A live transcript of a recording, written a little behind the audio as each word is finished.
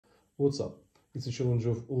What's up? It's a challenge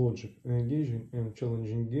of logic, an engaging and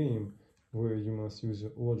challenging game where you must use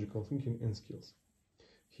your logical thinking and skills.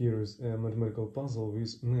 Here is a mathematical puzzle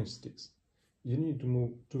with matchsticks. You need to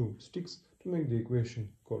move two sticks to make the equation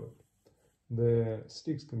correct. The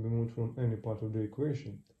sticks can be moved from any part of the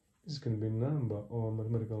equation. This can be a number or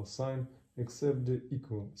mathematical sign except the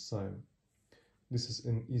equal sign. This is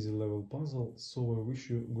an easy level puzzle, so I wish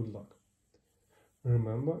you good luck.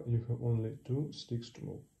 Remember, you have only two sticks to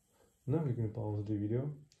move. Now you can pause the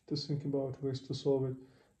video to think about ways to solve it,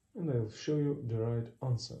 and I'll show you the right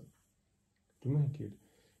answer. To make it,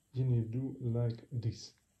 you need to do like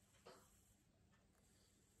this.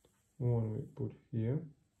 One we put here,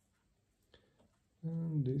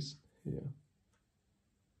 and this here.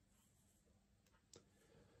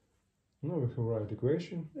 Now we have right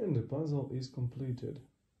equation and the puzzle is completed.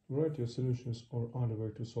 Write your solutions or other way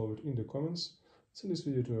to solve it in the comments, send this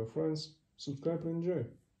video to your friends, subscribe and enjoy.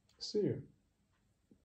 See you!